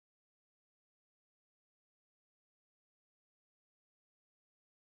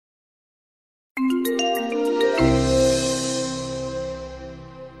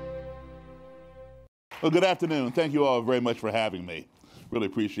Well, good afternoon. Thank you all very much for having me. Really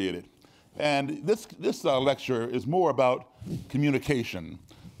appreciate it. And this lecture is more about communication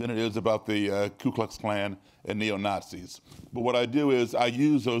than it is about the Ku Klux Klan and neo-Nazis. But what I do is I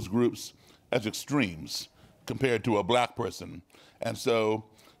use those groups as extremes compared to a black person. And so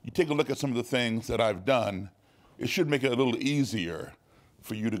you take a look at some of the things that I've done, it should make it a little easier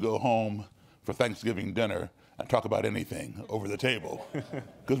for you to go home for Thanksgiving dinner and talk about anything over the table.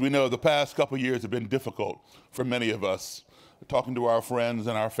 Because we know the past couple of years have been difficult for many of us, talking to our friends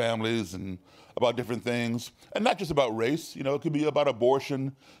and our families and about different things, and not just about race. You know, it could be about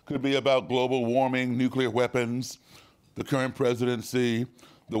abortion, could be about global warming, nuclear weapons, the current presidency,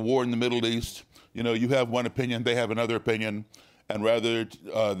 the war in the Middle East. You know, you have one opinion, they have another opinion, and rather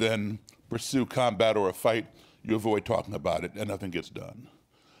than pursue combat or a fight, you avoid talking about it and nothing gets done.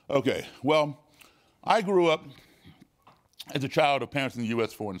 Okay, well, I grew up as a child of parents in the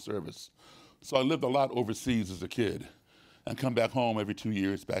U.S. Foreign Service. So I lived a lot overseas as a kid and come back home every 2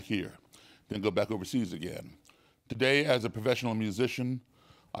 years back here, then go back overseas again. Today, as a professional musician,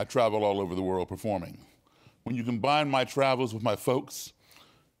 I travel all over the world performing. When you combine my travels with my folks,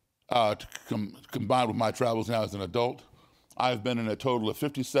 combined with my travels now as an adult, I've been in a total of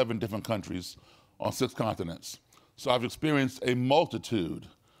 57 different countries on 6 continents. So I've experienced a multitude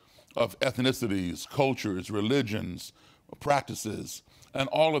of ethnicities, cultures, religions, practices, and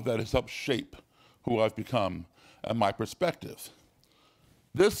all of that has helped shape who I've become and my perspective.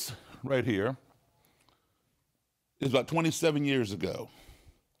 This right here is about 27 years ago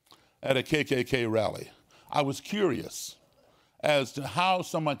at a KKK rally. I was curious as to how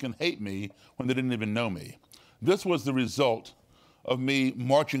someone can hate me when they didn't even know me. This was the result of me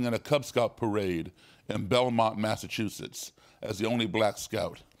marching in a Cub Scout parade in Belmont, Massachusetts, as the only black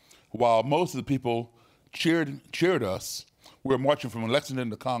scout. While most of the people cheered us, we were marching from Lexington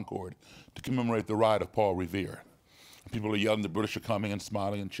to Concord to commemorate the ride of Paul Revere. People are yelling, the British are coming and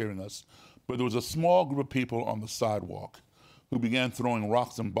smiling and cheering us. But there was a small group of people on the sidewalk who began throwing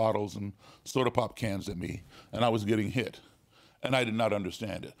rocks and bottles and soda pop cans at me, and I was getting hit. And I did not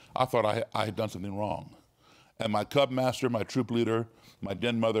understand it. I thought I had done something wrong. And my cub master, my troop leader, my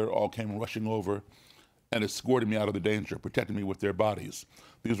den mother all came rushing over and escorted me out of the danger, protecting me with their bodies.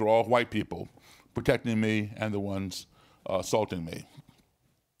 These were all white people protecting me and the ones assaulting me.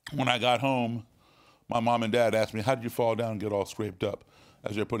 When I got home, my mom and dad asked me, how did you fall down and get all scraped up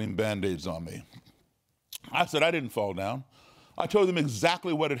as they're putting Band-Aids on me? I said, I didn't fall down. I told them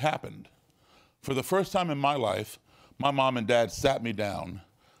exactly what had happened. For the first time in my life, my mom and dad sat me down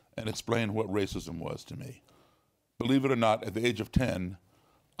and explained what racism was to me. Believe it or not, at the age of 10,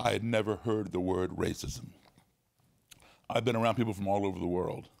 I had never heard the word racism. I've been around people from all over the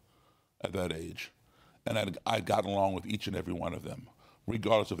world at that age, and I'd gotten along with each and every one of them,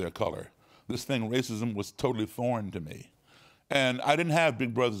 regardless of their color. This thing, racism, was totally foreign to me. And I didn't have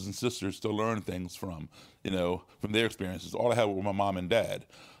big brothers and sisters to learn things from, you know, from their experiences. All I had were my mom and dad.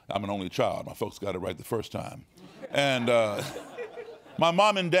 I'm an only child. My folks got it right the first time. And my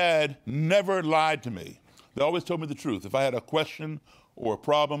mom and dad never lied to me. They always told me the truth. If I had a question or a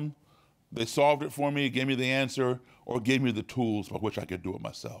problem, they solved it for me, gave me the answer, or gave me the tools by which I could do it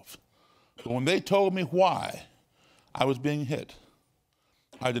myself. But when they told me why I was being hit,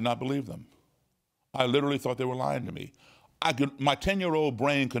 I did not believe them. I literally thought they were lying to me. My 10-year-old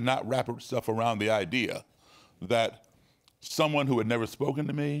brain could not wrap itself around the idea that someone who had never spoken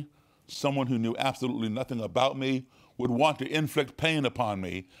to me, someone who knew absolutely nothing about me, would want to inflict pain upon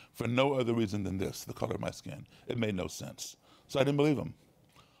me for no other reason than this, the color of my skin. It made no sense. So I didn't believe them.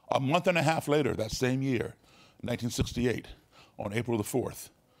 A month and a half later, that same year, 1968, on April the 4th,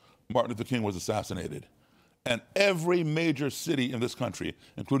 Martin Luther King was assassinated. And every major city in this country,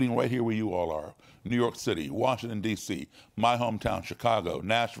 including right here where you all are, New York City, Washington, D.C., my hometown, Chicago,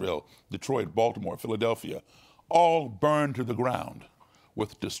 Nashville, Detroit, Baltimore, Philadelphia, all burned to the ground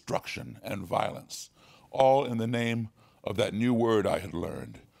with destruction and violence, all in the name of that new word I had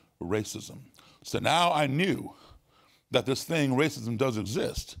learned, racism. So now I knew that this thing, racism, does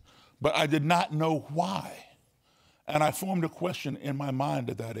exist, but I did not know why. And I formed a question in my mind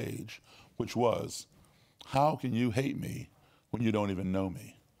at that age, which was, how can you hate me when you don't even know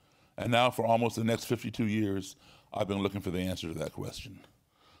me? And now for almost the next 52 years, I've been looking for the answer to that question.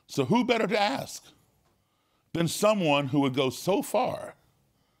 So who better to ask than someone who would go so far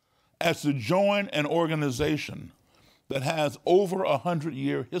as to join an organization that has over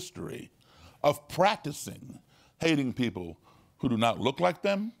 100-year history of practicing hating people who do not look like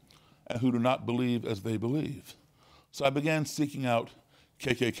them and who do not believe as they believe. So I began seeking out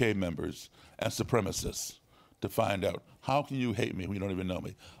KKK members and supremacists to find out, how can you hate me when you don't even know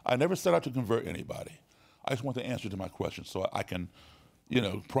me? I never set out to convert anybody. I just want the answer to my question so I can,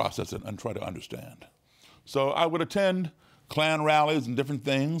 process it and try to understand. So I would attend Klan rallies and different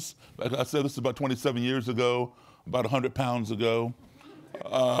things. Like I said, this is about 27 years ago, about 100 pounds ago.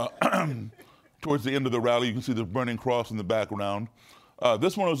 Towards the end of the rally, you can see the burning cross in the background.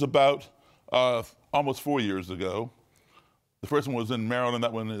 This one was about almost 4 years ago. The first one was in Maryland,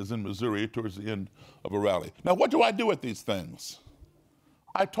 that one is in Missouri, towards the end of a rally. Now, what do I do with these things?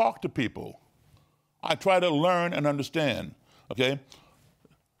 I talk to people. I try to learn and understand, okay?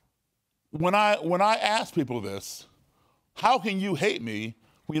 When I ask people this, how can you hate me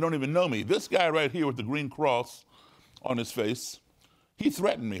when you don't even know me? This guy right here with the green cross on his face, he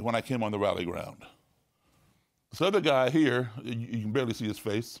threatened me when I came on the rally ground. This other guy here, you can barely see his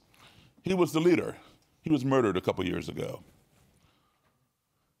face, he was the leader. He was murdered a couple years ago.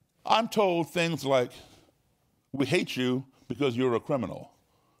 I'm told things like, we hate you because you're a criminal.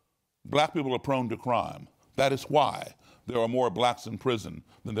 Black people are prone to crime. That is why there are more blacks in prison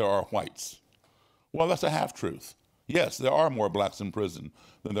than there are whites. Well, that's a half-truth. Yes, there are more blacks in prison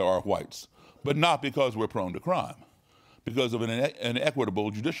than there are whites, but not because we're prone to crime, because of an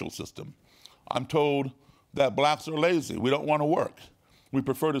inequitable judicial system. I'm told that blacks are lazy. We don't want to work. We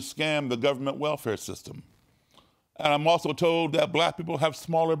prefer to scam the government welfare system. And I'm also told that black people have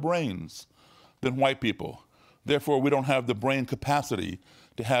smaller brains than white people. Therefore, we don't have the brain capacity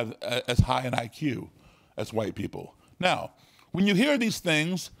to have as high an IQ as white people. Now, when you hear these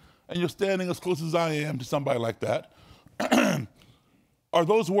things, and you're standing as close as I am to somebody like that, are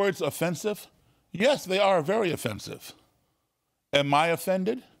those words offensive? Yes, they are very offensive. Am I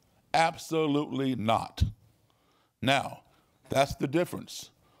offended? Absolutely not. Now, that's the difference.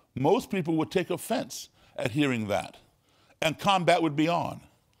 Most people would take offense at hearing that, and combat would be on,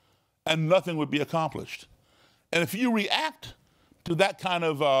 and nothing would be accomplished. And if you react to that kind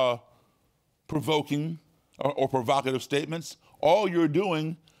of provoking or provocative statements, all you're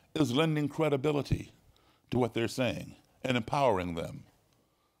doing is lending credibility to what they're saying and empowering them.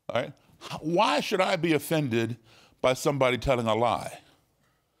 All right? Why should I be offended by somebody telling a lie?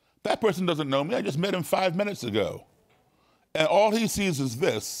 That person doesn't know me. I just met him 5 minutes ago. And all he sees is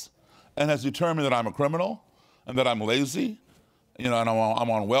this, and has determined that I'm a criminal and that I'm lazy, and I'm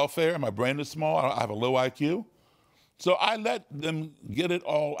on welfare, my brain is small, I have a low IQ. So I let them get it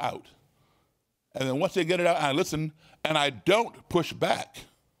all out. And then once they get it out, I listen, and I don't push back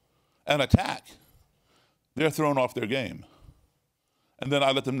and attack. They're thrown off their game. And then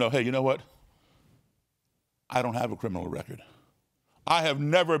I let them know, hey, you know what? I don't have a criminal record. I have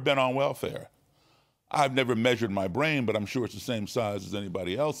never been on welfare. I've never measured my brain, but I'm sure it's the same size as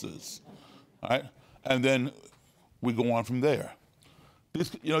anybody else's. All right? And then we go on from there.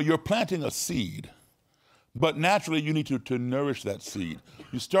 You're planting a seed, but naturally you need to nourish that seed.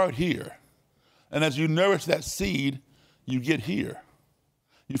 You start here. And as you nourish that seed, you get here.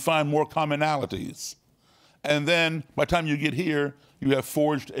 You find more commonalities. And then by the time you get here, you have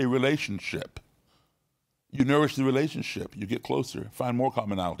forged a relationship. You nourish the relationship, you get closer, find more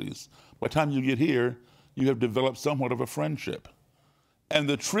commonalities. By the time you get here, you have developed somewhat of a friendship. And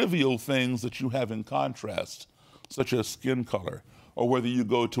the trivial things that you have in contrast, such as skin color, or whether you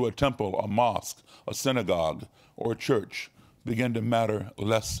go to a temple, a mosque, a synagogue, or a church, begin to matter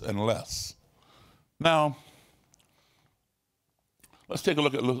less and less. Now, let's take a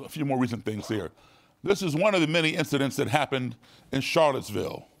look at a few more recent things here. This is one of the many incidents that happened in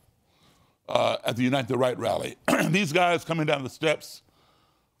Charlottesville at the Unite the Right rally. These guys coming down the steps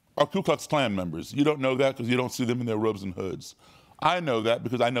are Ku Klux Klan members. You don't know that because you don't see them in their robes and hoods. I know that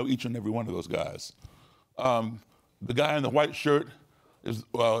because I know each and every one of those guys. The guy in the white shirt was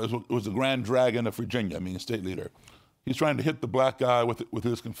the Grand Dragon of Virginia, state leader. He's trying to hit the black guy with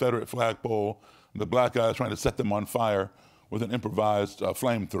his Confederate flagpole, and the black guy is trying to set them on fire with an improvised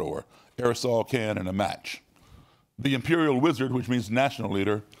flamethrower, aerosol can, and a match. The Imperial Wizard, which means national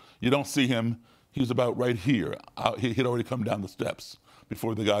leader, you don't see him. He's about right here. He'd already come down the steps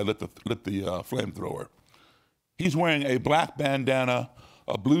before the guy lit the flamethrower. He's wearing a black bandana,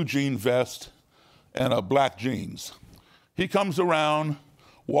 a blue jean vest, and a black jeans. He comes around,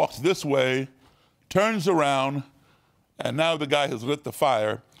 walks this way, turns around, and now the guy has lit the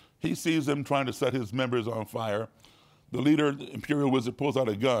fire. He sees him trying to set his members on fire. The leader, the Imperial Wizard, pulls out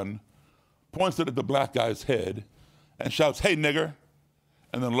a gun, points it at the black guy's head, and shouts, "Hey, nigger,"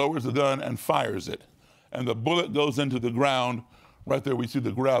 and then lowers the gun and fires it. And the bullet goes into the ground. Right there we see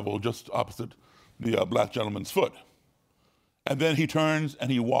the gravel just opposite the black gentleman's foot. And then he turns and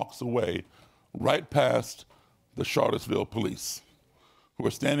he walks away right past the Charlottesville police, who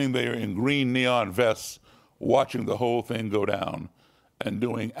are standing there in green neon vests watching the whole thing go down and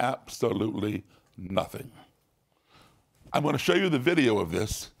doing absolutely nothing. I'm going to show you the video of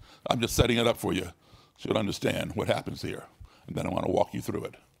this. I'm just setting it up for you so you'll understand what happens here. And then I want to walk you through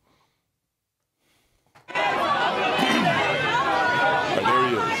it. Right, there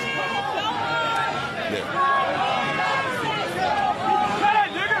he is. There.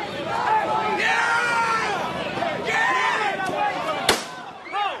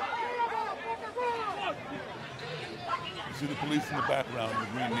 You see the police in the background with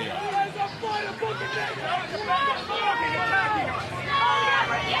green neon.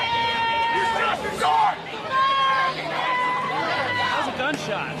 That was a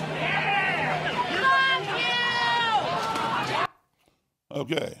gunshot.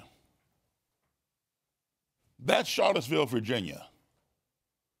 Okay. That's Charlottesville, Virginia.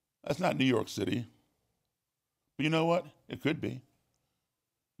 That's not New York City. But you know what? It could be.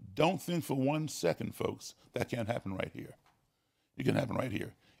 Don't think for 1 second, folks, that can't happen right here. It can happen right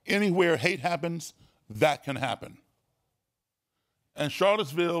here. Anywhere hate happens, that can happen. And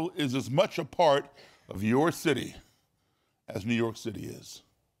Charlottesville is as much a part of your city as New York City is.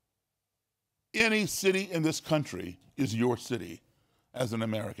 Any city in this country is your city as an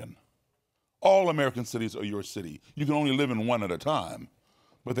American. All American cities are your city. You can only live in one at a time,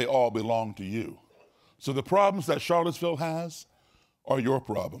 but they all belong to you. So the problems that Charlottesville has are your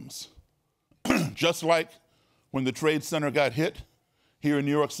problems. Just like when the Trade Center got hit here in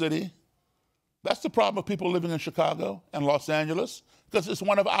New York City, that's the problem of people living in Chicago and Los Angeles, because it's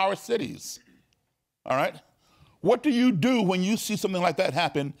one of our cities, all right? What do you do when you see something like that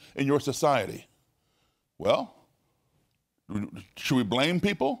happen in your society? Well, should we blame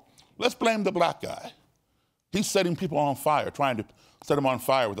people? Let's blame the black guy. He's setting people on fire, trying to set them on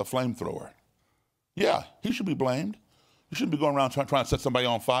fire with a flamethrower. Yeah, he should be blamed. You shouldn't be going around trying to set somebody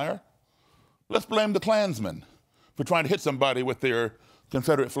on fire. Let's blame the Klansmen for trying to hit somebody with their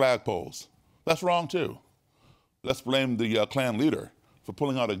Confederate flagpoles. That's wrong too. Let's blame the Klan leader for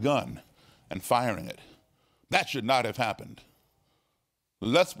pulling out a gun and firing it. That should not have happened.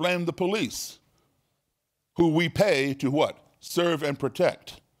 Let's blame the police, who we pay to what? Serve and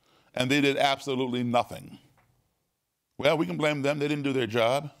protect. And they did absolutely nothing. Well, we can blame them. They didn't do their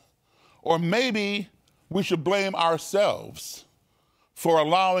job. Or maybe we should blame ourselves for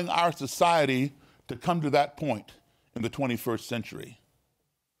allowing our society to come to that point in the 21st century.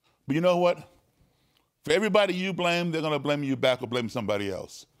 But you know what? For everybody you blame, they're going to blame you back or blame somebody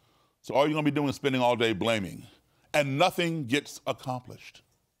else. So all you're going to be doing is spending all day blaming, and nothing gets accomplished.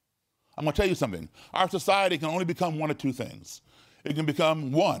 I'm going to tell you something. Our society can only become one of two things. It can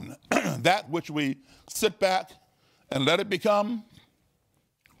become, one, that which we sit back and let it become,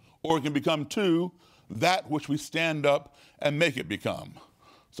 or it can become, two, that which we stand up and make it become.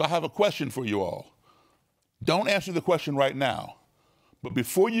 So I have a question for you all. Don't answer the question right now, but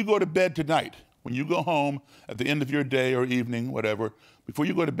before you go to bed tonight, when you go home at the end of your day or evening, whatever, before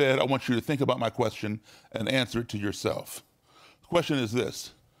you go to bed, I want you to think about my question and answer it to yourself. The question is this: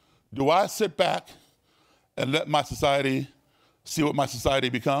 do I sit back and let my society see what my society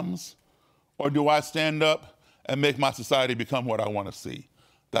becomes? Or do I stand up and make my society become what I want to see?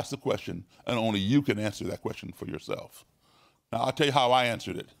 That's the question, and only you can answer that question for yourself. Now, I'll tell you how I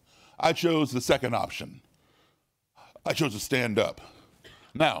answered it. I chose the second option. I chose to stand up.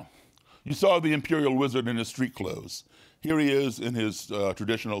 Now, you saw the Imperial Wizard in his street clothes. Here he is in his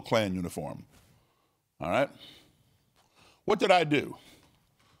traditional Klan uniform. All right? What did I do?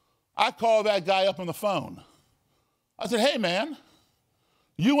 I called that guy up on the phone. I said, hey, man,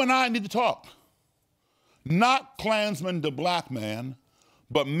 you and I need to talk. Not Klansman to black man,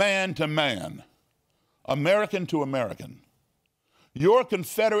 but man to man, American to American. Your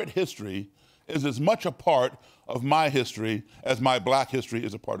Confederate history is as much a part of my history as my black history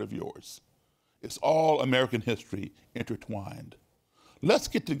is a part of yours. It's all American history intertwined. Let's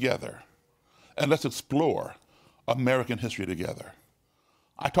get together and let's explore American history together.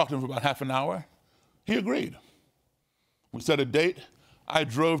 I talked to him for about half an hour. He agreed. We set a date. I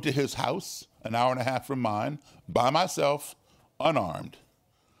drove to his house, an hour and a half from mine, by myself, unarmed.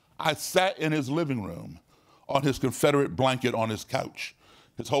 I sat in his living room on his Confederate blanket on his couch.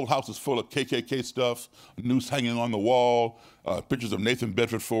 His whole house is full of KKK stuff, a noose hanging on the wall, pictures of Nathan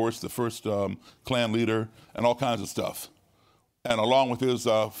Bedford Forrest, the first Klan leader, and all kinds of stuff. And along with his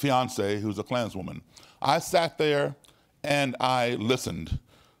fiancée, who's a Klanswoman. I sat there and I listened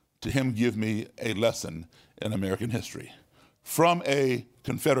to him give me a lesson in American history. From a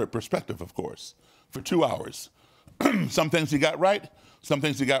Confederate perspective, of course, for 2 hours. Some things he got right, some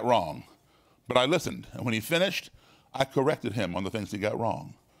things he got wrong. But I listened, and when he finished, I corrected him on the things he got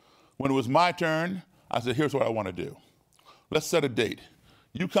wrong. When it was my turn, I said, here's what I want to do. Let's set a date.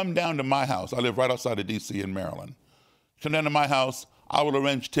 You come down to my house. I live right outside of D.C. in Maryland. Come down to my house. I will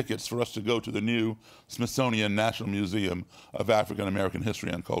arrange tickets for us to go to the new Smithsonian National Museum of African American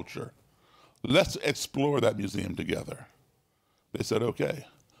History and Culture. Let's explore that museum together. They said, okay.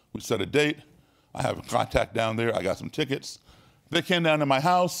 We set a date. I have a contact down there. I got some tickets. They came down to my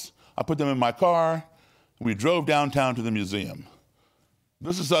house. I put them in my car. We drove downtown to the museum.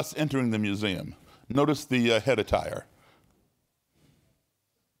 This is us entering the museum. Notice the head attire.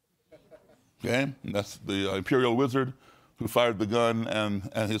 Okay, and that's the imperial wizard who fired the gun and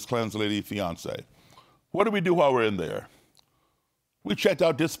his Klan's lady fiance. What do we do while we're in there? We checked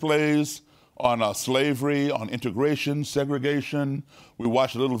out displays on slavery, on integration, segregation. We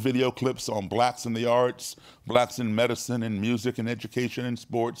watched little video clips on blacks in the arts, blacks in medicine and music and education and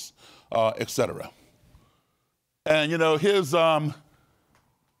sports, etc. And you know, his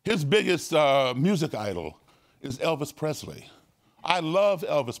biggest music idol is Elvis Presley. I love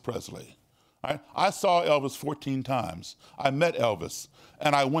Elvis Presley. I saw Elvis 14 times. I met Elvis,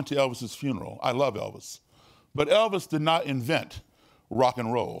 and I went to Elvis's funeral. I love Elvis. But Elvis did not invent rock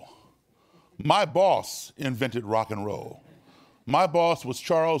and roll. My boss invented rock and roll. My boss was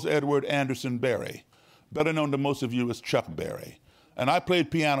Charles Edward Anderson Berry, better known to most of you as Chuck Berry. And I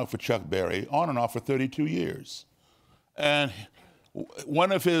played piano for Chuck Berry on and off for 32 years. And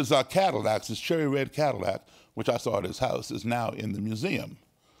one of his Cadillacs, his cherry red Cadillac, which I saw at his house, is now in the museum.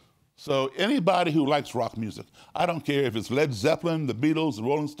 So anybody who likes rock music, I don't care if it's Led Zeppelin, the Beatles, the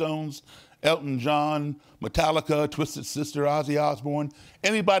Rolling Stones, Elton John, Metallica, Twisted Sister, Ozzy Osbourne,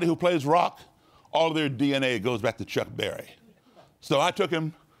 anybody who plays rock, all of their DNA goes back to Chuck Berry. So I took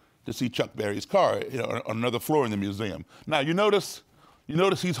him to see Chuck Berry's car, you know, on another floor in the museum. Now you notice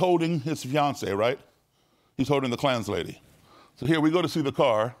he's holding his fiance, right? He's holding the Klan's lady. So here we go to see the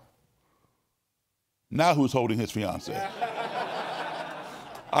car. Now who's holding his fiance?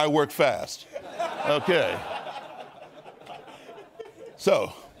 I work fast. Okay.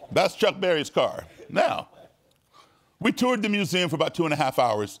 So that's Chuck Berry's car. Now, we toured the museum for about 2.5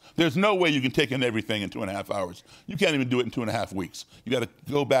 hours. There's no way you can take in everything in 2.5 hours. You can't even do it in 2.5 weeks. You got to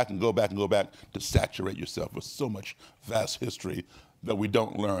go back and go back and go back to saturate yourself with so much vast history that we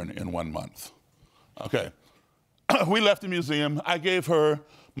don't learn in 1 month. Okay. We left the museum. I gave her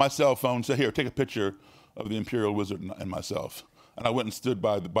my cell phone, said, here, take a picture of the Imperial Wizard and myself. And I went and stood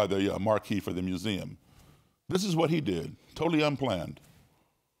by the marquee for the museum. This is what he did, totally unplanned.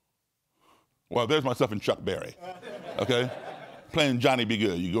 Well, there's myself and Chuck Berry, okay? Playing Johnny Be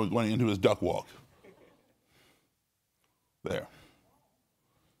Good. You going into his duck walk. There.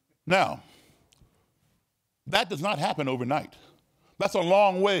 Now, that does not happen overnight. That's a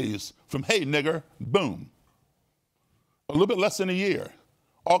long ways from, hey, nigger, boom. A little bit less than a year.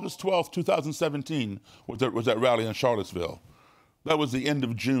 August 12th, 2017 was that rally in Charlottesville. That was the end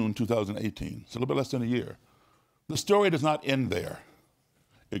of June 2018. It's a little bit less than a year. The story does not end there.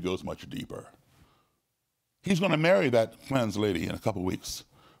 It goes much deeper. He's going to marry that Klan's lady in a couple weeks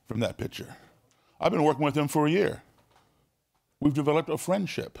from that picture. I've been working with him for a year. We've developed a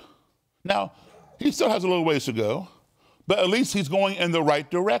friendship. Now, he still has a little ways to go, but at least he's going in the right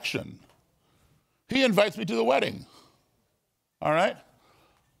direction. He invites me to the wedding, all right?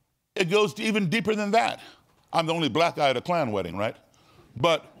 It goes even deeper than that. I'm the only black guy at a Klan wedding, right?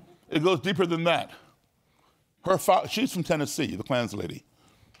 But it goes deeper than that. She's from Tennessee, the Klan's lady.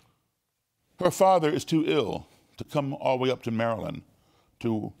 Her father is too ill to come all the way up to Maryland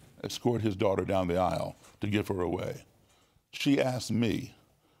to escort his daughter down the aisle to give her away. She asked me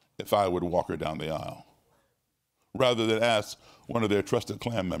if I would walk her down the aisle, rather than ask one of their trusted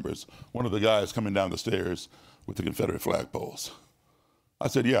Klan members, one of the guys coming down the stairs with the Confederate flagpoles. I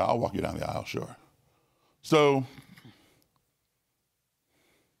said, yeah, I'll walk you down the aisle, sure. So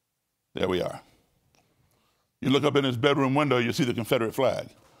there we are. You look up in his bedroom window, you see the Confederate flag.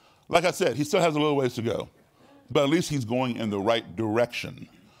 Like I said, he still has a little ways to go, but at least he's going in the right direction.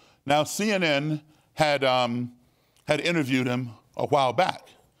 Now, CNN had interviewed him a while back,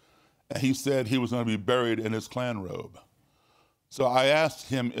 and he said he was going to be buried in his Klan robe. So I asked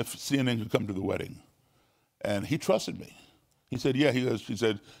him if CNN could come to the wedding, and he trusted me. He said, yeah, he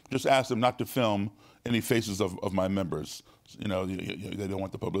said, just ask them not to film any faces of my members. You know, they don't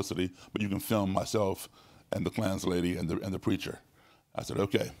want the publicity, but you can film myself and the Klan's lady and the preacher. I said,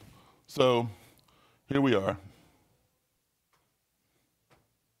 okay. So here we are.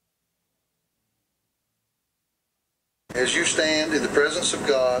 As you stand in the presence of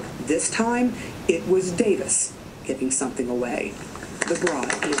God. This time, it was Davis giving something away. The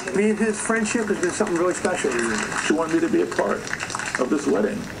bride. Me and his friendship has been something really special. She wanted me to be a part of this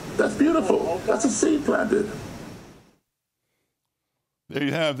wedding. That's beautiful. That's a seed planted. There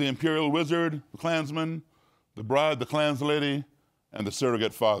you have the imperial wizard, the Klansman, the bride, the Klanslady, and the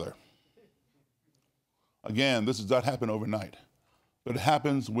surrogate father. Again, this does not happen overnight, but it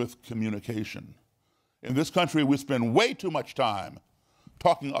happens with communication. In this country, we spend way too much time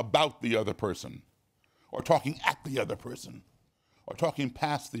talking about the other person, or talking at the other person, or talking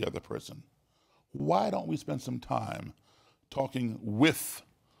past the other person. Why don't we spend some time talking with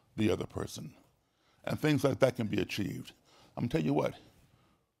the other person? And things like that can be achieved. I'm gonna tell you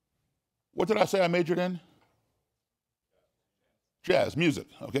what did I say I majored in? Jazz, music,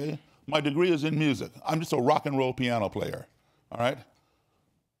 okay? My degree is in music. I'm just a rock and roll piano player, all right?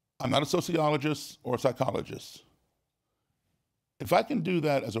 I'm not a sociologist or a psychologist. If I can do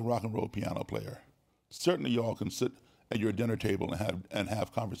that as a rock and roll piano player, certainly you all can sit at your dinner table and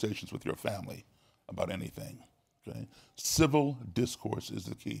have conversations with your family about anything, okay? Civil discourse is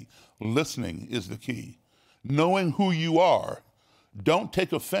the key. Listening is the key. Knowing who you are. Don't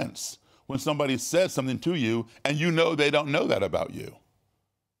take offense when somebody says something to you and you know they don't know that about you.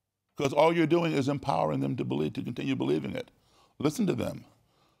 Because all you're doing is empowering them to believe, to continue believing it. Listen to them.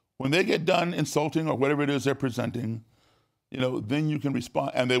 When they get done insulting or whatever it is they're presenting, then you can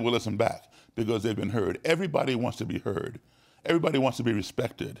respond, and they will listen back because they've been heard. Everybody wants to be heard. Everybody wants to be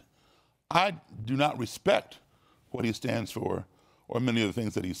respected. I do not respect what he stands for or many of the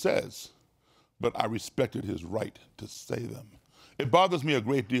things that he says, but I respected his right to say them. It bothers me a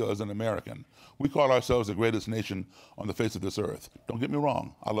great deal as an American. We call ourselves the greatest nation on the face of this earth. Don't get me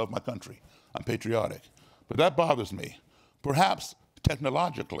wrong, I love my country. I'm patriotic. But that bothers me. Perhaps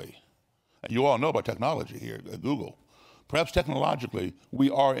technologically, and you all know about technology here at Google, perhaps technologically, we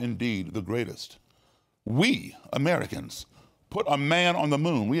are indeed the greatest. We, Americans, put a man on the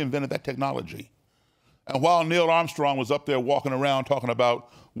moon. We invented that technology. And while Neil Armstrong was up there walking around talking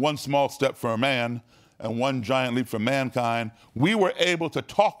about one small step for a man and one giant leap for mankind, we were able to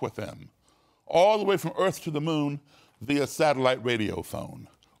talk with him all the way from Earth to the moon via satellite radio phone.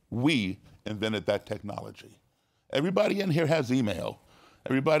 We invented that technology. Everybody in here has email.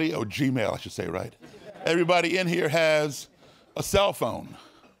 Everybody, or Gmail, I should say, right? Everybody in here has a cell phone.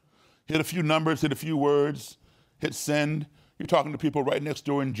 Hit a few numbers, hit a few words, hit send. You're talking to people right next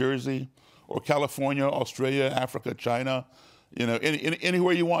door in Jersey or California, Australia, Africa, China,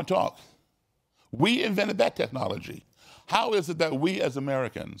 anywhere you want to talk. We invented that technology. How is it that we as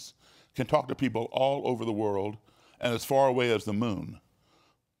Americans can talk to people all over the world and as far away as the moon,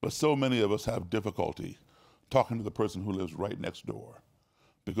 but so many of us have difficulty talking to the person who lives right next door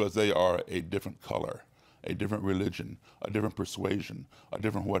because they are a different color, a different religion, a different persuasion, a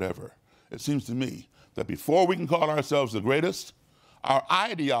different whatever? It seems to me that before we can call ourselves the greatest, our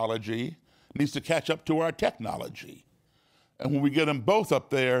ideology needs to catch up to our technology. And when we get them both up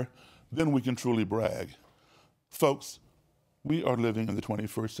there, then we can truly brag. Folks, we are living in the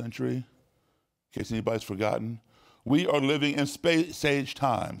 21st century, in case anybody's forgotten. We are living in space age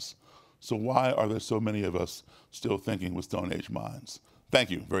times. So why are there so many of us still thinking with Stone Age minds? Thank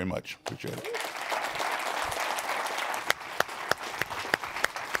you very much. Appreciate it.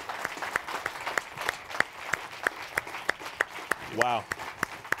 Wow.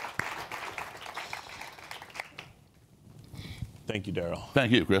 Thank you, Daryl.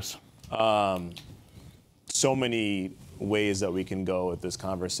 Thank you, Chris. So many ways that we can go with this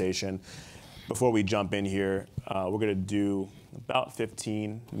conversation. Before we jump in here, we're going to do about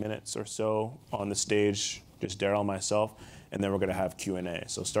 15 minutes or so on the stage, just Daryl and myself, and then we're going to have Q&A.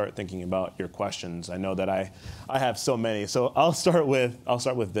 So start thinking about your questions. I know that I have so many. So I'll start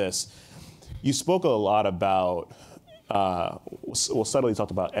with this. You spoke a lot about, subtly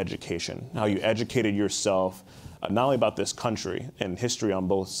talked about education, how you educated yourself not only about this country and history on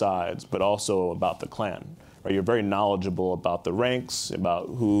both sides, but also about the Klan. Right? You're very knowledgeable about the ranks, about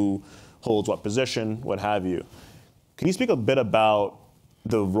who holds what position, what have you. Can you speak a bit about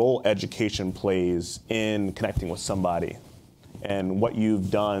the role education plays in connecting with somebody and what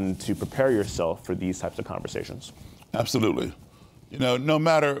you've done to prepare yourself for these types of conversations? Absolutely. No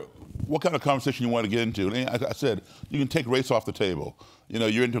matter what kind of conversation you want to get into, and I said, you can take race off the table.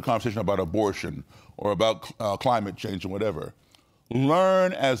 You're into a conversation about abortion or about climate change and whatever.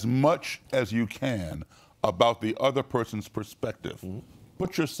 Learn as much as you can about the other person's perspective. Mm-hmm.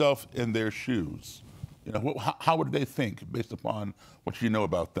 Put yourself in their shoes. How would they think based upon what you know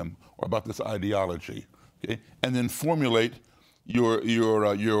about them or about this ideology? Okay? And then formulate your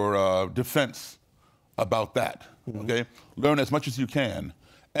defense about that. Mm-hmm. Okay? Learn as much as you can.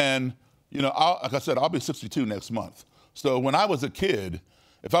 And like I said, I'll be 62 next month. So when I was a kid,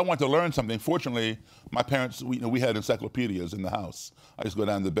 if I wanted to learn something, fortunately, my parents, we had encyclopedias in the house. I just go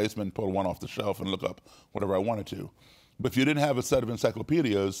down to the basement, pull one off the shelf, and look up whatever I wanted to. But if you didn't have a set of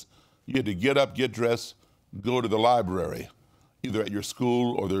encyclopedias, you had to get up, get dressed, go to the library, either at your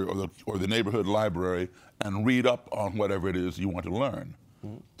school or the neighborhood library, and read up on whatever it is you want to learn.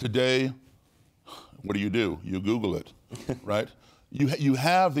 Today, what do? You Google it, right? You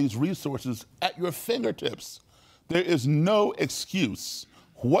have these resources at your fingertips. There is no excuse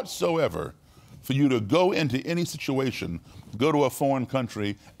whatsoever for you to go into any situation, go to a foreign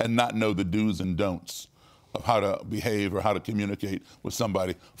country, and not know the do's and don'ts of how to behave or how to communicate with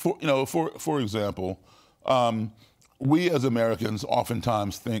somebody. For example, we as Americans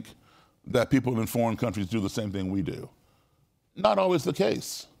oftentimes think that people in foreign countries do the same thing we do. Not always the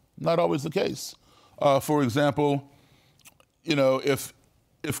case. Not always the case. For example, if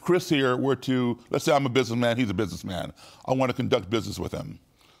Chris here were to, let's say I'm a businessman, he's a businessman. I want to conduct business with him.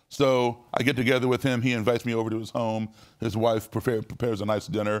 So I get together with him, he invites me over to his home, his wife prepares a nice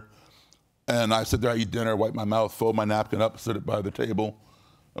dinner, and I sit there, I eat dinner, wipe my mouth, fold my napkin up, sit it by the table,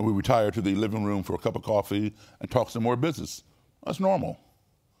 and we retire to the living room for a cup of coffee and talk some more business. That's normal.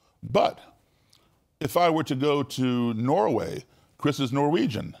 But if I were to go to Norway, Chris is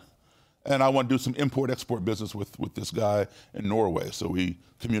Norwegian, and I want to do some import-export business with this guy in Norway. So we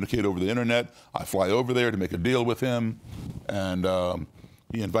communicate over the internet. I fly over there to make a deal with him, and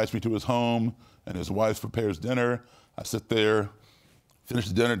he invites me to his home, and his wife prepares dinner. I sit there, finish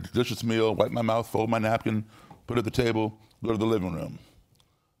the dinner, delicious meal, wipe my mouth, fold my napkin, put it at the table, go to the living room.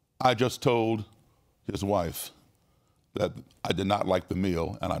 I just told his wife that I did not like the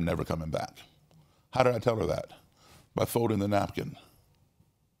meal and I'm never coming back. How did I tell her that? By folding the napkin.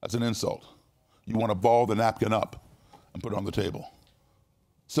 That's an insult. You want to ball the napkin up and put it on the table.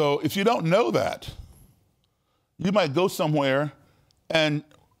 So if you don't know that, you might go somewhere and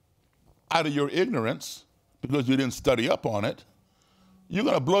out of your ignorance, because you didn't study up on it, you're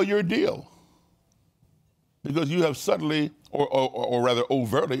going to blow your deal because you have subtly, or rather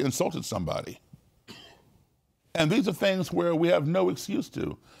overtly, insulted somebody. And these are things where we have no excuse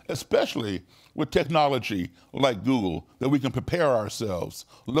to, especially with technology like Google, that we can prepare ourselves,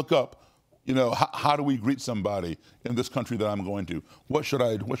 look up, how do we greet somebody in this country that I'm going to? What should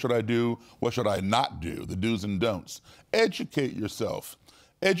I do? What should I not do? The do's and don'ts. Educate yourself.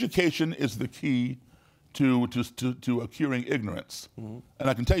 Education is the key to curing ignorance. Mm-hmm. And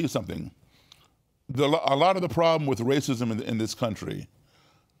I can tell you something. A lot of the problem with racism in this country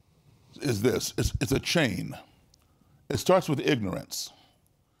is this. It's a chain. It starts with ignorance.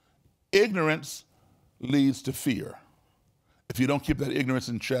 Ignorance leads to fear. If you don't keep that ignorance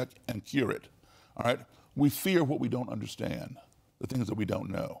in check and cure it, all right? We fear what we don't understand, the things that we don't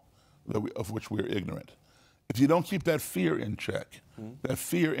know, of which we're ignorant. If you don't keep that fear in check, that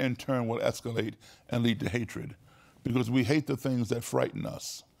fear in turn will escalate and lead to hatred, because we hate the things that frighten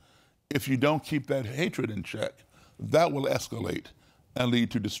us. If you don't keep that hatred in check, that will escalate and lead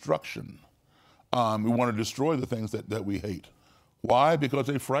to destruction. We want to destroy the things that we hate. Why? Because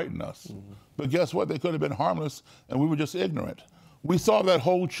they frighten us. Mm-hmm. But guess what? They could have been harmless and we were just ignorant. We saw that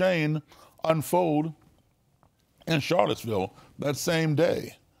whole chain unfold in Charlottesville that same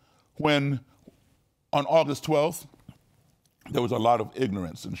day when on August 12th, there was a lot of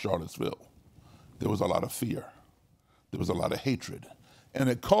ignorance in Charlottesville. There was a lot of fear. There was a lot of hatred. And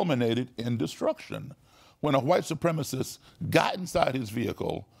it culminated in destruction when a white supremacist got inside his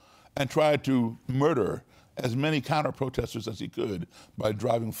vehicle and tried to murder as many counter-protesters as he could by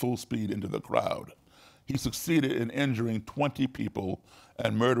driving full speed into the crowd. He succeeded in injuring 20 people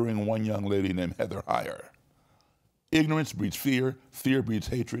and murdering one young lady named Heather Heyer. Ignorance breeds fear, fear breeds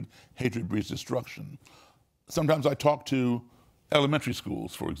hatred, hatred breeds destruction. Sometimes I talk to elementary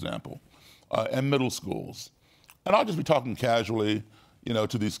schools, for example, and middle schools, and I'll just be talking casually,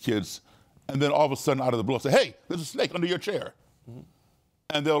 to these kids, and then all of a sudden out of the blue I'll say, "Hey, there's a snake under your chair." Mm-hmm.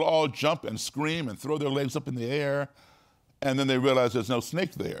 And they'll all jump and scream and throw their legs up in the air, and then they realize there's no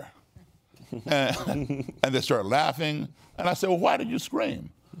snake there. and they start laughing, and I say, "Well, why did you scream?"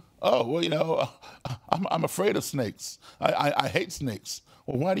 "Oh, well, I'm afraid of snakes. I hate snakes."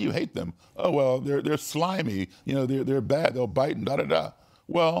 "Well, why do you hate them?" "Oh, well, they're slimy. They're bad. They'll bite and da-da-da."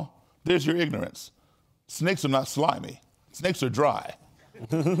 Well, there's your ignorance. Snakes are not slimy. Snakes are dry,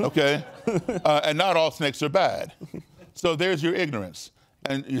 okay? And not all snakes are bad. So there's your ignorance.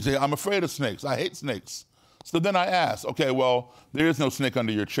 And you say, "I'm afraid of snakes. I hate snakes." So then I ask, okay, well, there is no snake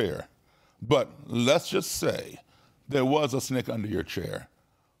under your chair. But let's just say there was a snake under your chair.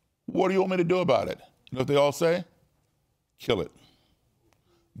 What do you want me to do about it? You know what they all say? Kill it.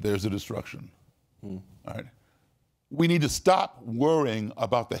 There's the destruction. All right? We need to stop worrying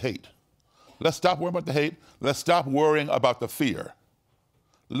about the hate. Let's stop worrying about the hate. Let's stop worrying about the fear.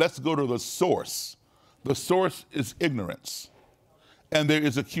 Let's go to the source. The source is ignorance. And there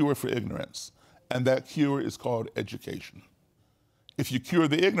is a cure for ignorance. And that cure is called education. If you cure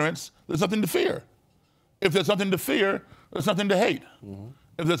the ignorance, there's nothing to fear. If there's something to fear, there's something to hate.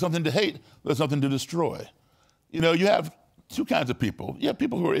 If there's something to hate, there's something to destroy. You know, you have two kinds of people. You have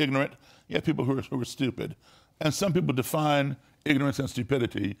people who are ignorant, you have people who are stupid. And some people define ignorance and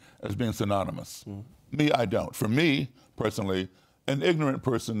stupidity as being synonymous. Me, I don't. For me, personally, an ignorant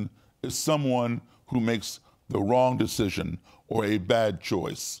person is someone who makes the wrong decision or a bad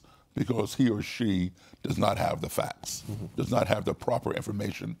choice because he or she does not have the facts, does not have the proper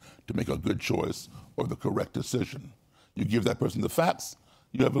information to make a good choice or the correct decision. You give that person the facts,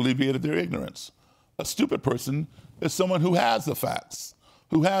 you have alleviated their ignorance. A stupid person is someone who has the facts,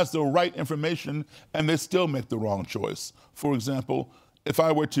 who has the right information, and they still make the wrong choice. For example, if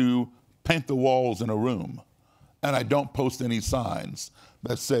I were to paint the walls in a room and I don't post any signs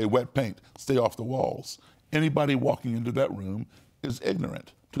that say wet paint, stay off the walls, anybody walking into that room is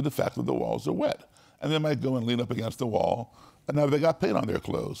ignorant to the fact that the walls are wet. And they might go and lean up against the wall, and now they got paint on their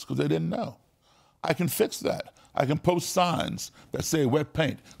clothes because they didn't know. I can fix that. I can post signs that say wet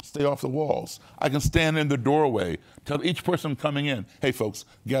paint, stay off the walls. I can stand in the doorway, tell each person coming in, hey folks,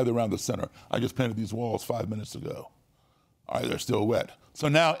 gather around the center. I just painted these walls 5 minutes ago. All right, they're still wet. So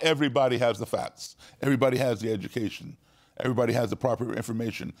now everybody has the facts. Everybody has the education. Everybody has the proper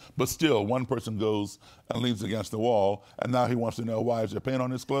information. But still, one person goes and leans against the wall, and now he wants to know why is there paint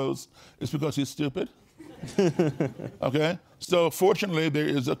on his clothes? It's because he's stupid. Okay? So fortunately, there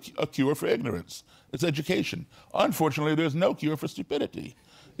is a cure for ignorance. It's education. Unfortunately, there's no cure for stupidity.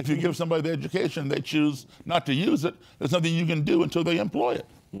 If you give somebody the education, they choose not to use it, there's nothing you can do until they employ it.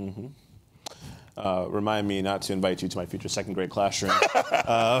 Remind me not to invite you to my future second grade classroom.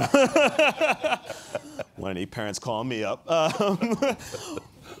 When any parents call me up.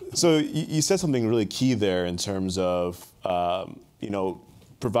 So you said something really key there in terms of,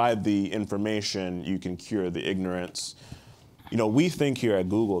 provide the information, you can cure the ignorance. You know, we think here at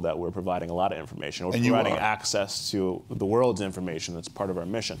Google that we're providing a lot of information. We're providing access to the world's information. That's part of our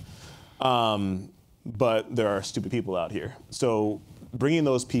mission. But there are stupid people out here. So bringing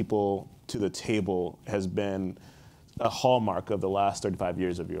those people to the table has been a hallmark of the last 35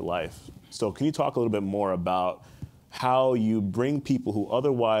 years of your life. So can you talk a little bit more about how you bring people who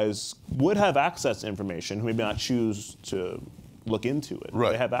otherwise would have access to information, who maybe not choose to look into it,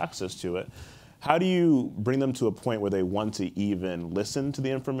 right. They have access to it. How do you bring them to a point where they want to even listen to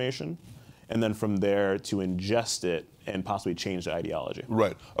the information, and then from there to ingest it and possibly change their ideology?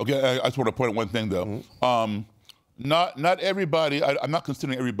 Right. Okay, I just want to point out one thing, though. Not everybody, I'm not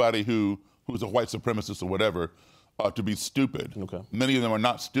considering everybody who's a white supremacist or whatever to be stupid. Okay. Many of them are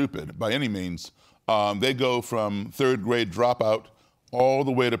not stupid by any means. They go from third grade dropout all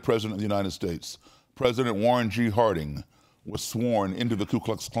the way to President of the United States. President Warren G. Harding was sworn into the Ku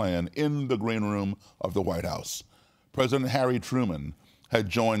Klux Klan in the green room of the White House. President Harry Truman had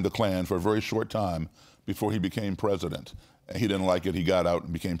joined the Klan for a very short time before he became president. And he didn't like it, he got out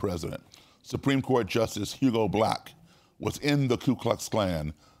and became president. Supreme Court Justice Hugo Black was in the Ku Klux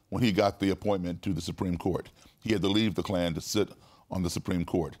Klan when he got the appointment to the Supreme Court. He had to leave the Klan to sit on the Supreme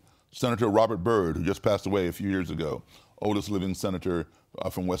Court. Senator Robert Byrd, who just passed away a few years ago, oldest living senator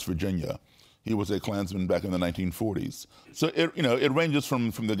from West Virginia, he was a Klansman back in the 1940s. So it ranges from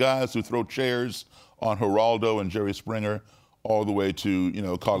the guys who throw chairs on Geraldo and Jerry Springer all the way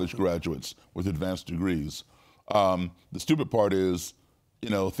to college graduates with advanced degrees. The stupid part is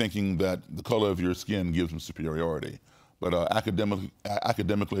thinking that the color of your skin gives them superiority. But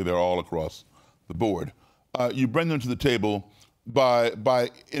academically, they're all across the board. You bring them to the table by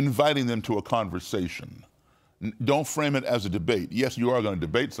inviting them to a conversation. Don't frame it as a debate. Yes, you are going to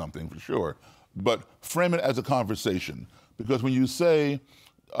debate something for sure, but frame it as a conversation. Because when you say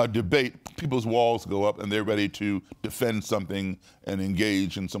a debate, people's walls go up and they're ready to defend something and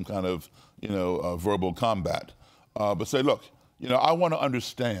engage in some kind of verbal combat. But say, look, I want to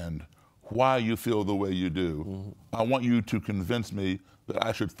understand why you feel the way you do. I want you to convince me that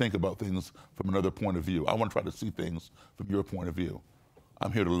I should think about things from another point of view. I want to try to see things from your point of view.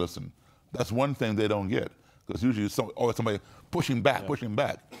 I'm here to listen. That's one thing they don't get, because usually it's always somebody pushing back, pushing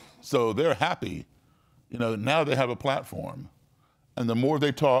back. So they're happy. Now they have a platform. And the more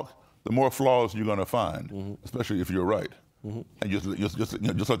they talk, the more flaws you're going to find, especially if you're right. And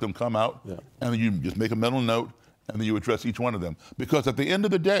just let them come out, and you just make a mental note, and then you address each one of them. Because at the end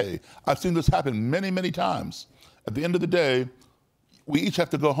of the day, I've seen this happen many, many times. At the end of the day, we each have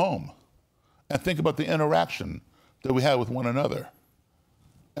to go home and think about the interaction that we had with one another.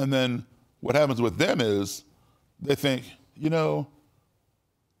 And then what happens with them is they think,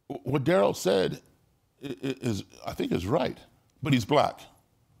 what Daryl said I think is right, but he's black.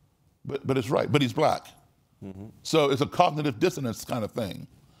 But it's right, but he's black. So it's a cognitive dissonance kind of thing.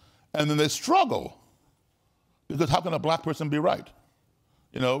 And then they struggle because how can a black person be right?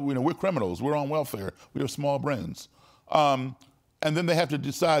 We're criminals, we're on welfare, we have small brains. And then they have to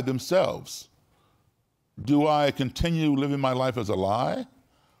decide themselves, do I continue living my life as a lie,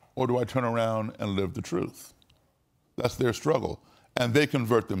 or do I turn around and live the truth? That's their struggle. And they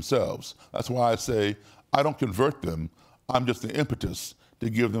convert themselves. That's why I say, I don't convert them, I'm just the impetus to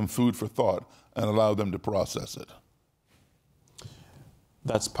give them food for thought and allow them to process it.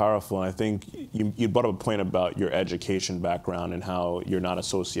 That's powerful. And I think you brought up a point about your education background and how you're not a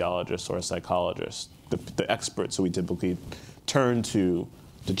sociologist or a psychologist, the experts who we typically turn to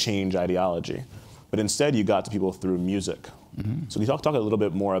change ideology. But instead, you got to people through music. So can you talk a little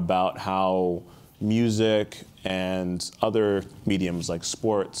bit more about how music and other mediums like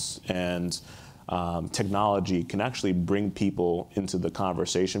sports and technology can actually bring people into the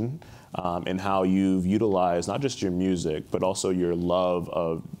conversation, and how you've utilized not just your music, but also your love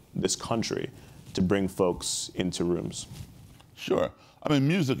of this country to bring folks into rooms? Sure. I mean,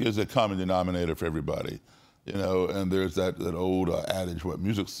 music is a common denominator for everybody, and there's that old adage,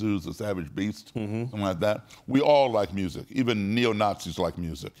 music soothes the savage beast, something like that. We all like music. Even neo-Nazis like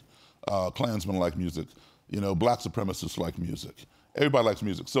music. Klansmen like music. Black supremacists like music. Everybody likes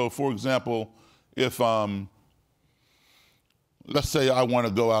music. So, for example, if, let's say I want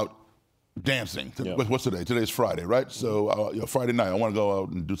to go out dancing. What's today? Today's Friday, right? So Friday night, I want to go out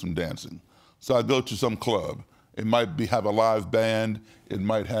and do some dancing. So I go to some club. It might have a live band. It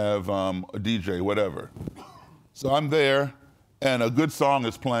might have a DJ, whatever. So I'm there, and a good song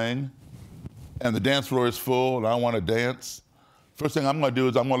is playing, and the dance floor is full, and I want to dance. First thing I'm going to do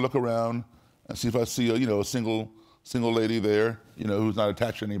is I'm going to look around and see if I see a single lady there, who's not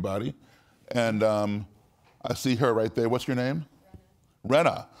attached to anybody, and I see her right there. What's your name?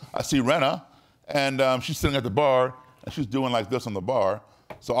 Rena. I see Rena, and she's sitting at the bar, and she's doing like this on the bar.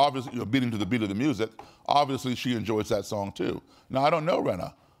 So obviously, beating to the beat of the music, obviously she enjoys that song too. Now, I don't know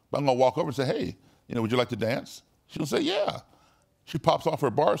Rena, but I'm gonna walk over and say, hey, would you like to dance? She'll say, yeah. She pops off her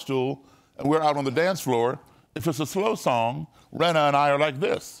bar stool, and we're out on the dance floor. If it's a slow song, Rena and I are like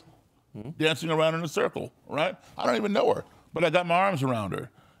this, dancing around in a circle, right? I don't even know her, but I got my arms around her.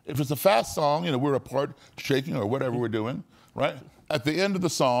 If it's a fast song, we're apart, shaking or whatever we're doing, right? At the end of the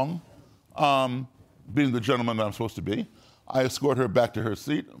song, being the gentleman that I'm supposed to be, I escort her back to her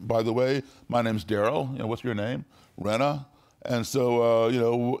seat. By the way, my name's Daryl. What's your name? Rena. And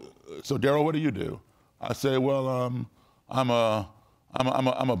so, so Daryl, what do you do? I say, well, I'm a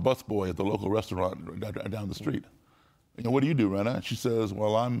busboy at the local restaurant down the street. What do you do, Rena? And she says,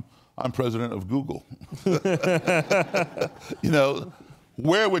 well, I'm president of Google.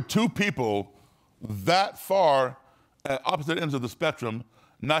 Where would two people that far at opposite ends of the spectrum,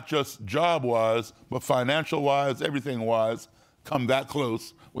 not just job-wise, but financial-wise, everything-wise, come that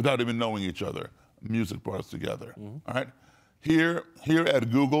close without even knowing each other? Music brought us together, all right? Here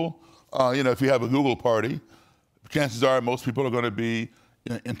at Google, if you have a Google party, chances are most people are going to be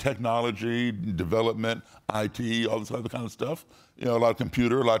in technology, development, IT, all this other kind of stuff. A lot of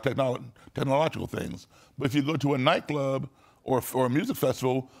computer, a lot of technological things. But if you go to a nightclub or a music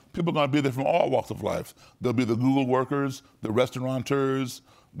festival, people are going to be there from all walks of life. There'll be the Google workers, the restaurateurs,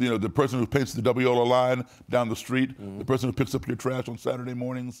 the person who paints the Wiola line down the street, the person who picks up your trash on Saturday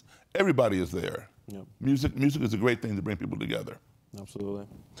mornings. Everybody is there. Yep. Music is a great thing to bring people together. Absolutely.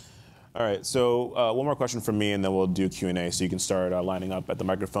 All right, so one more question from me, and then we'll do Q&A, so you can start lining up at the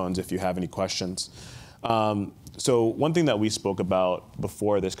microphones if you have any questions. So one thing that we spoke about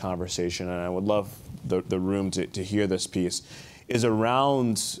before this conversation, and I would love the room to hear this piece, is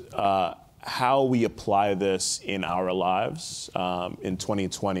around how we apply this in our lives in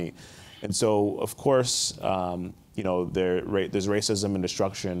 2020. And so, of course, there's racism and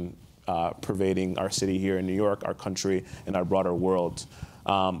destruction pervading our city here in New York, our country, and our broader world.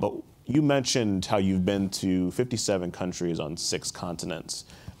 But you mentioned how you've been to 57 countries on 6 continents.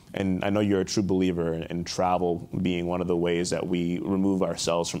 And I know you're a true believer in travel being one of the ways that we remove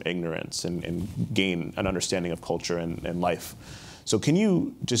ourselves from ignorance and gain an understanding of culture and life. So can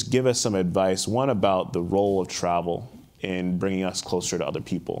you just give us some advice, one, about the role of travel in bringing us closer to other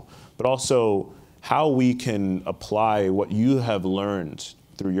people, but also how we can apply what you have learned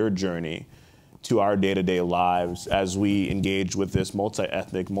through your journey to our day-to-day lives as we engage with this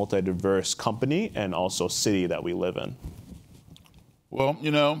multi-ethnic, multi-diverse company and also city that we live in? Well,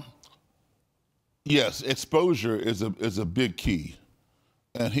 yes, exposure is a big key.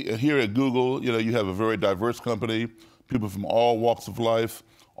 And here at Google, you have a very diverse company, people from all walks of life,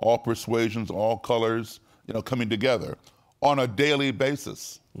 all persuasions, all colors, coming together on a daily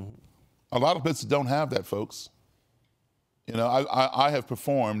basis. A lot of places don't have that, folks. I have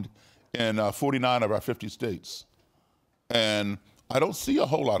performed in 49 of our 50 states, and I don't see a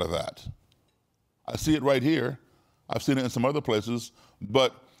whole lot of that. I see it right here. I've seen it in some other places,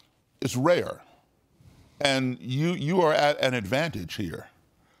 but it's rare. And you are at an advantage here.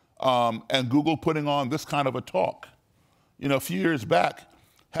 And Google putting on this kind of a talk. A few years back,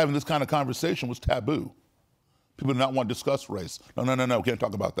 having this kind of conversation was taboo. People did not want to discuss race. No, can't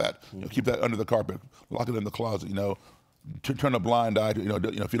talk about that. Keep that under the carpet, lock it in the closet, turn a blind eye to,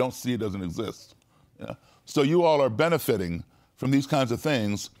 if you don't see it, doesn't exist. So you all are benefiting from these kinds of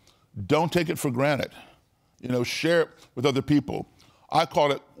things. Don't take it for granted. Share it with other people. I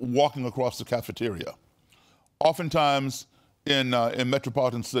call it walking across the cafeteria. Oftentimes in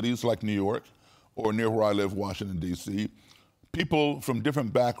metropolitan cities like New York or near where I live, Washington, D.C., people from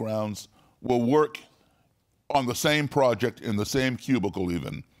different backgrounds will work on the same project in the same cubicle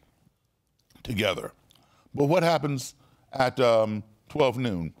even together. But what happens at 12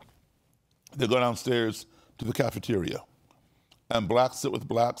 noon? They go downstairs to the cafeteria, and blacks sit with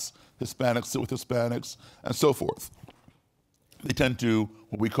blacks, Hispanics sit with Hispanics, and so forth. They tend to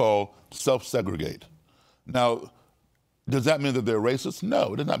what we call self-segregate. Now, does that mean that they're racist?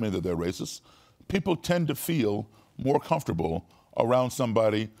 No, it does not mean that they're racist. People tend to feel more comfortable around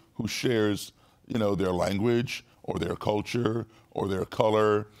somebody who shares, their language or their culture or their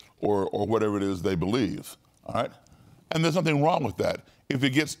color or whatever it is they believe, all right? And there's nothing wrong with that. If it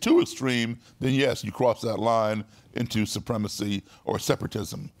gets too extreme, then yes, you cross that line into supremacy or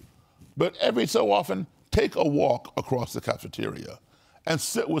separatism. But every so often, take a walk across the cafeteria and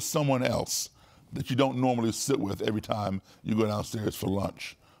sit with someone else that you don't normally sit with every time you go downstairs for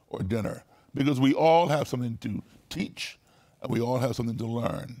lunch or dinner. Because we all have something to teach and we all have something to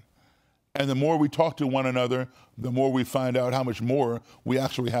learn. And the more we talk to one another, the more we find out how much more we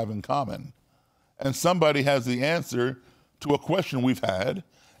actually have in common. And somebody has the answer to a question we've had,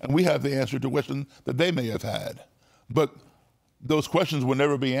 and we have the answer to a question that they may have had. But those questions will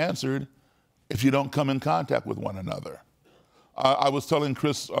never be answered if you don't come in contact with one another. I was telling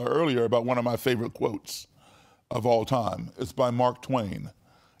Chris earlier about one of my favorite quotes of all time. It's by Mark Twain.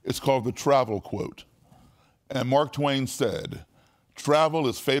 It's called the travel quote. And Mark Twain said, "Travel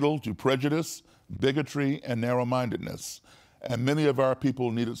is fatal to prejudice, bigotry, and narrow-mindedness, and many of our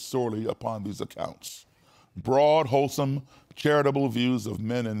people need it sorely upon these accounts. Broad, wholesome, charitable views of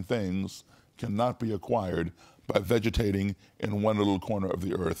men and things cannot be acquired by vegetating in one little corner of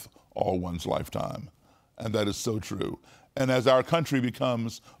the earth all one's lifetime." And that is so true. And as our country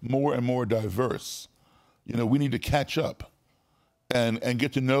becomes more and more diverse, we need to catch up and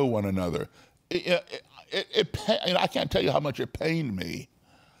get to know one another. I can't tell you how much it pained me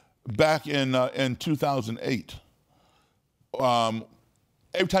back in 2008.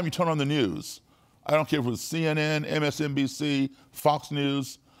 Every time you turn on the news, I don't care if it was CNN, MSNBC, Fox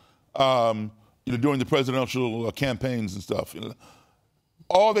News, during the presidential campaigns and stuff,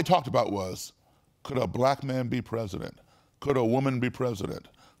 all they talked about was, could a black man be president? Could a woman be president?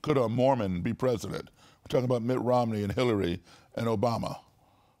 Could a Mormon be president? We're talking about Mitt Romney and Hillary and Obama.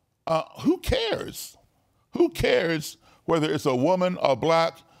 Who cares? Who cares whether it's a woman, a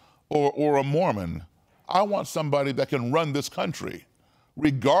black, or a Mormon? I want somebody that can run this country,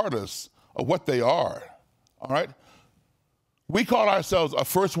 regardless of what they are, all right? We call ourselves a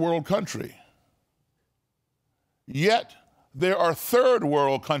first world country. Yet, there are third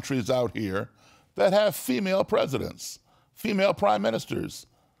world countries out here that have female presidents, female prime ministers.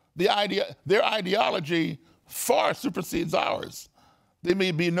 Their ideology far supersedes ours. They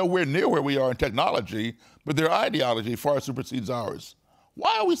may be nowhere near where we are in technology, but their ideology far supersedes ours.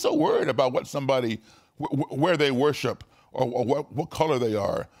 Why are we so worried about what somebody, where they worship or what color they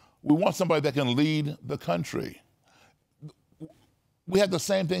are? We want somebody that can lead the country. We had the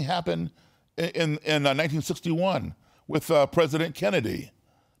same thing happen in 1961 with President Kennedy.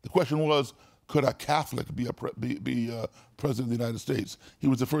 The question was, could a Catholic be president of the United States? He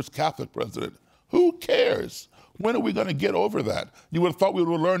was the first Catholic president. Who cares? When are we going to get over that? You would have thought we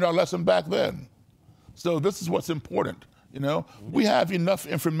would have learned our lesson back then. So this is what's important, We have enough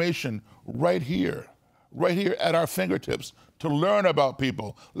information right here at our fingertips to learn about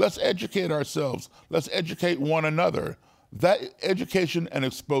people. Let's educate ourselves. Let's educate one another. That education and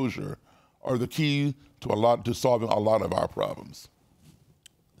exposure are the key to solving a lot of our problems.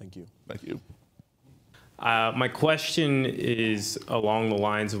 Thank you. Thank you. My question is along the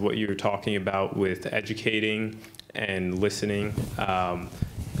lines of what you were talking about with educating and listening.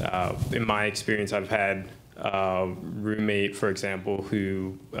 In my experience, I've had roommate, for example,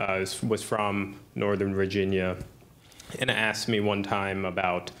 who was from Northern Virginia, and asked me one time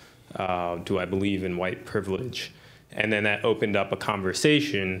about, do I believe in white privilege? And then that opened up a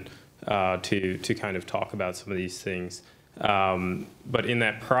conversation to kind of talk about some of these things. But in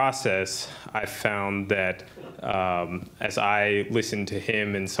that process, I found that as I listened to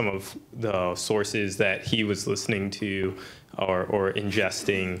him and some of the sources that he was listening to or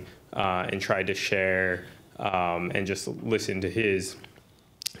ingesting and tried to share and just listen to his,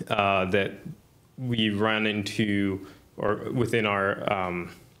 that we run into, or within our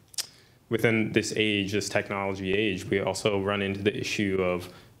within this age, this technology age, we also run into the issue of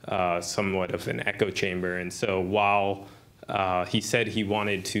somewhat of an echo chamber. And so while he said he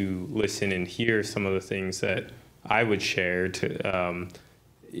wanted to listen and hear some of the things that I would share,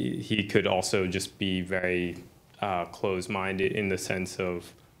 he could also just be very closed-minded in the sense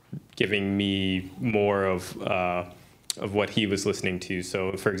of giving me more of what he was listening to.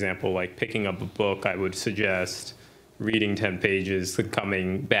 So, for example, like picking up a book, I would suggest reading 10 pages,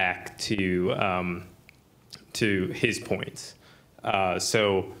 coming back to his points.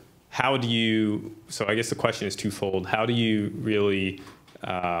 So how do you, so I guess the question is twofold. How do you really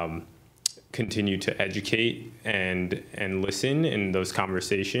continue to educate and listen in those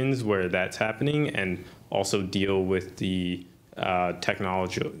conversations where that's happening, and also deal with the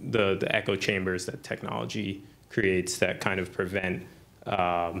technology, the echo chambers that technology creates that kind of prevent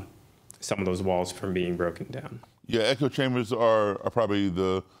some of those walls from being broken down? Yeah, echo chambers are probably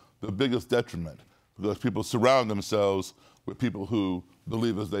the biggest detriment, because people surround themselves with people who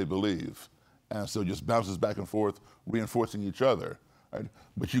believe as they believe, and so it just bounces back and forth, reinforcing each other. Right?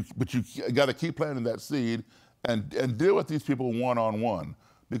 But you got to keep planting that seed and deal with these people one-on-one,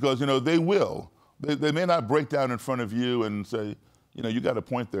 because they will. They may not break down in front of you and say, you got a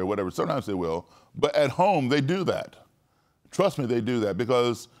point there, whatever. Sometimes they will, but at home they do that. Trust me, they do that,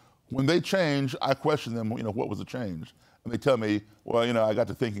 because when they change, I question them, what was the change? And they tell me, well, I got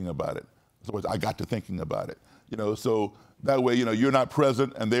to thinking about it. So I got to thinking about it. So that way, you're not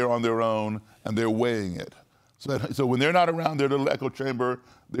present and they're on their own and they're weighing it. So when they're not around their little echo chamber,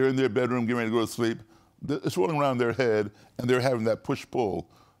 they're in their bedroom getting ready to go to sleep, it's rolling around their head and they're having that push-pull.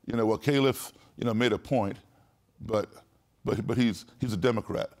 Well, Caliph, made a point, but he's a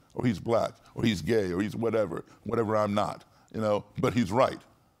Democrat, or he's black, or he's gay, or he's whatever I'm not, but he's right.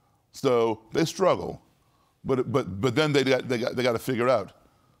 So they struggle, but then they got to figure out,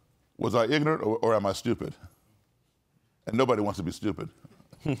 was I ignorant or am I stupid? And nobody wants to be stupid.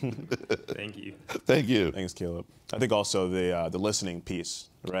 Thank you. Thank you. Thanks, Caleb. I think also the listening piece,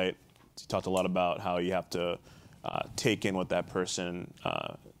 right? You talked a lot about how you have to take in what that person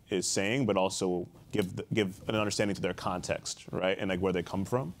is saying, but also give an understanding to their context, right? And like where they come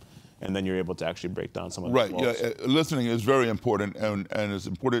from. And then you're able to actually break down some of those walls. Yeah, listening is very important, and it's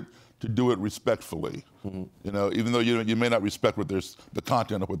important to do it respectfully. Mm-hmm. Even though you may not respect the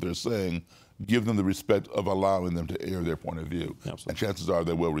content of what they're saying, give them the respect of allowing them to air their point of view. Absolutely. And chances are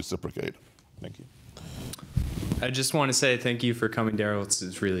they will reciprocate. Thank you. I just want to say thank you for coming, Daryl.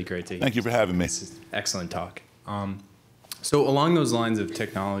 It's really great to hear. Thank you for having me. This is excellent talk. So along those lines of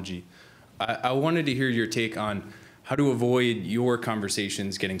technology, I wanted to hear your take on how to avoid your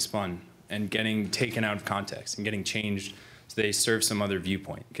conversations getting spun and getting taken out of context and getting changed so they serve some other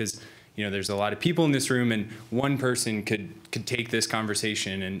viewpoint. Because there's a lot of people in this room, and one person could take this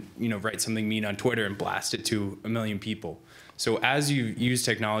conversation and write something mean on Twitter and blast it to 1 million people. So as you use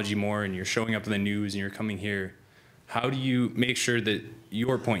technology more and you're showing up in the news and you're coming here, how do you make sure that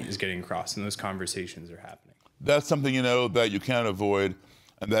your point is getting across and those conversations are happening? That's something that you can't avoid.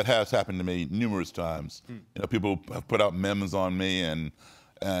 And that has happened to me numerous times. People have put out memes on me, and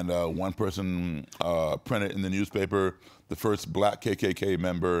one person printed in the newspaper the first black KKK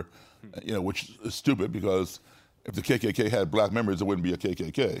member, which is stupid, because if the KKK had black members, it wouldn't be a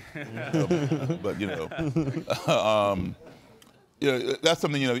KKK. But that's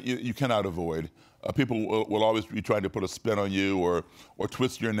something you cannot avoid. People will always be trying to put a spin on you or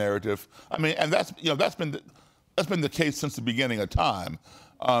twist your narrative. I mean, and that's been the case since the beginning of time.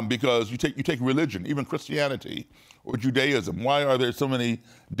 Because you take religion, even Christianity or Judaism. Why are there so many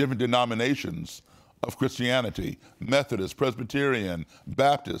different denominations of Christianity? Methodist, Presbyterian,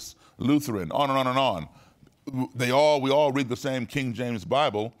 Baptist, Lutheran, on and on and on. We all read the same King James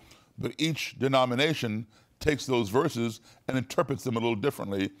Bible, but each denomination takes those verses and interprets them a little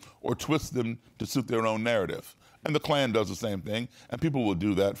differently or twists them to suit their own narrative. And the Klan does the same thing, and people will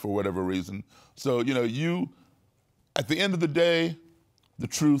do that for whatever reason. So, at the end of the day, the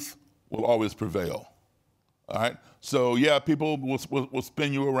truth will always prevail, all right? So yeah, people will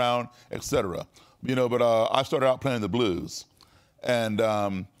spin you around, etc. you know, but I started out playing the blues. And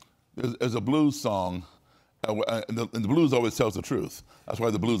there's a blues song, and the blues always tells the truth. That's why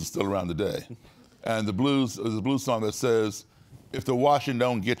the blues is still around today. And there's a blues song that says, if the washing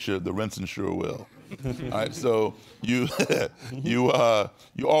don't get you, the rinsing sure will. All right, so you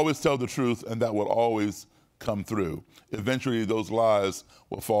always tell the truth, and that will always come through. Eventually, those lies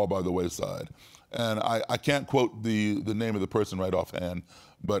will fall by the wayside. And I can't quote the name of the person right offhand,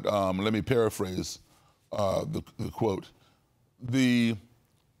 but let me paraphrase the quote. The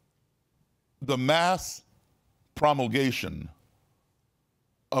mass promulgation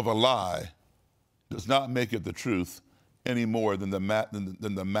of a lie does not make it the truth any more than the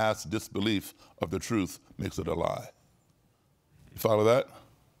mass disbelief of the truth makes it a lie. You follow that?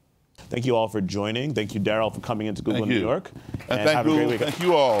 Thank you all for joining. Thank you, Daryl, for coming into Google New York. And thank Google. Thank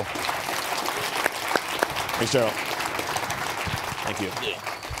you all. Thanks, Daryl. Thank you. Yeah.